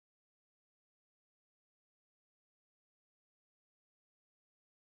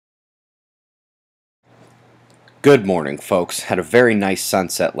Good morning, folks. Had a very nice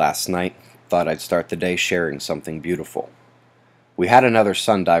sunset last night. Thought I'd start the day sharing something beautiful. We had another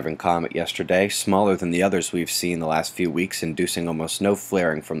sun-diving comet yesterday, smaller than the others we've seen the last few weeks, inducing almost no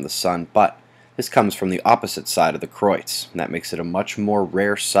flaring from the sun, but this comes from the opposite side of the Kreutz, and that makes it a much more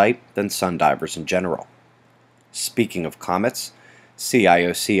rare sight than sun-divers in general. Speaking of comets,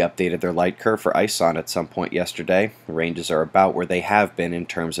 CIOC updated their light curve for ISON at some point yesterday. The ranges are about where they have been in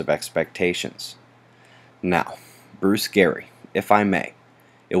terms of expectations. Now, Bruce Gary, if I may,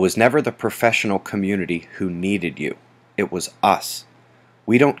 it was never the professional community who needed you. It was us.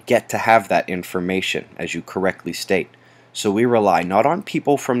 We don't get to have that information, as you correctly state, so we rely not on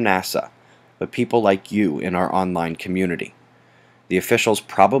people from NASA, but people like you in our online community. The officials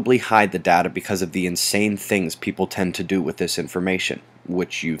probably hide the data because of the insane things people tend to do with this information,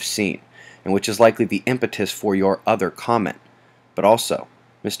 which you've seen, and which is likely the impetus for your other comment. But also,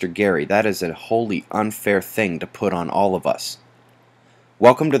 Mr. Gary, that is a wholly unfair thing to put on all of us.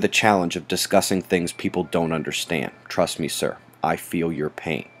 Welcome to the challenge of discussing things people don't understand. Trust me, sir, I feel your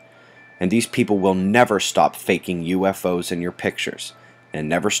pain. And these people will never stop faking UFOs in your pictures, and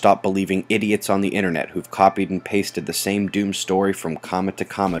never stop believing idiots on the internet who've copied and pasted the same doom story from comet to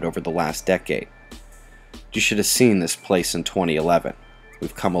comet over the last decade. You should have seen this place in 2011.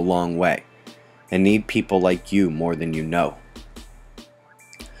 We've come a long way, and need people like you more than you know.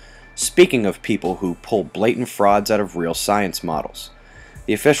 Speaking of people who pull blatant frauds out of real science models,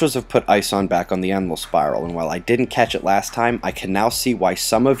 the officials have put ISON back on the endless spiral, and while I didn't catch it last time, I can now see why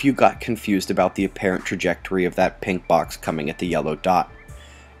some of you got confused about the apparent trajectory of that pink box coming at the yellow dot.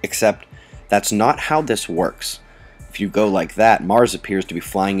 Except, that's not how this works. If you go like that, Mars appears to be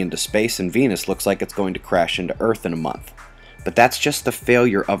flying into space and Venus looks like it's going to crash into Earth in a month. But that's just the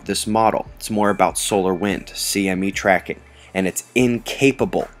failure of this model. It's more about solar wind, CME tracking, and it's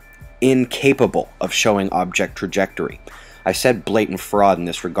incapable of showing object trajectory. I said blatant fraud in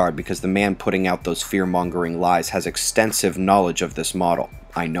this regard because the man putting out those fear-mongering lies has extensive knowledge of this model.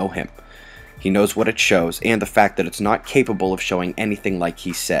 I know him. He knows what it shows, and the fact that it's not capable of showing anything like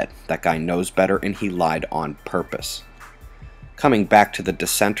he said. That guy knows better, and he lied on purpose. Coming back to the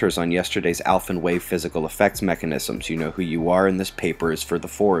dissenters on yesterday's alpha and wave physical effects mechanisms, you know who you are, and this paper is for the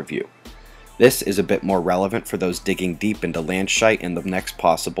four of you. This is a bit more relevant for those digging deep into landshite and the next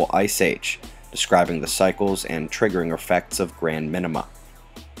possible ice age, describing the cycles and triggering effects of grand minima.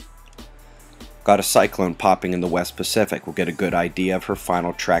 Got a cyclone popping in the West Pacific. We'll get a good idea of her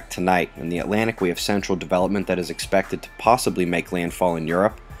final track tonight. In the Atlantic, we have central development that is expected to possibly make landfall in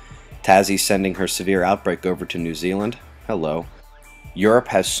Europe. Tassie's sending her severe outbreak over to New Zealand. Hello. Europe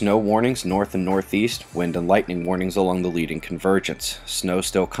has snow warnings north and northeast, wind and lightning warnings along the leading convergence. Snow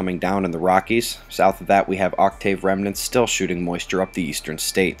still coming down in the Rockies. South of that we have octave remnants still shooting moisture up the eastern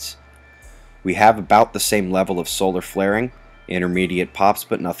states. We have about the same level of solar flaring, intermediate pops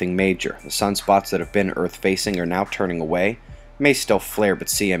but nothing major. The sunspots that have been Earth-facing are now turning away. May still flare, but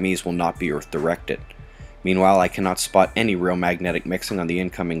CMEs will not be Earth-directed. Meanwhile, I cannot spot any real magnetic mixing on the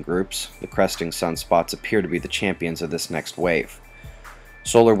incoming groups. The cresting sunspots appear to be the champions of this next wave.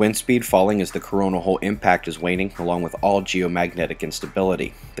 Solar wind speed falling as the coronal hole impact is waning, along with all geomagnetic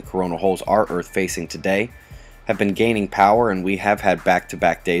instability. The coronal holes are Earth-facing today, have been gaining power, and we have had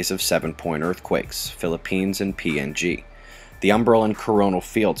back-to-back days of 7-point earthquakes, Philippines and PNG. The umbral and coronal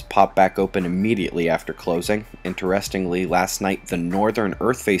fields pop back open immediately after closing. Interestingly, last night the northern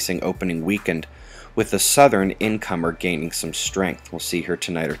Earth-facing opening weakened, with the southern incomer gaining some strength. We'll see her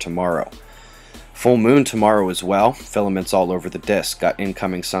tonight or tomorrow. Full moon tomorrow as well, filaments all over the disk. Got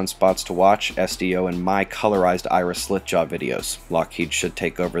incoming sunspots to watch, SDO and my colorized iris slit jaw videos. Lockheed should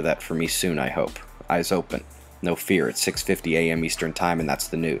take over that for me soon, I hope. Eyes open. No fear, it's 6:50 a.m. Eastern Time and that's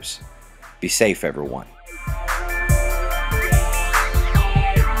the news. Be safe, everyone.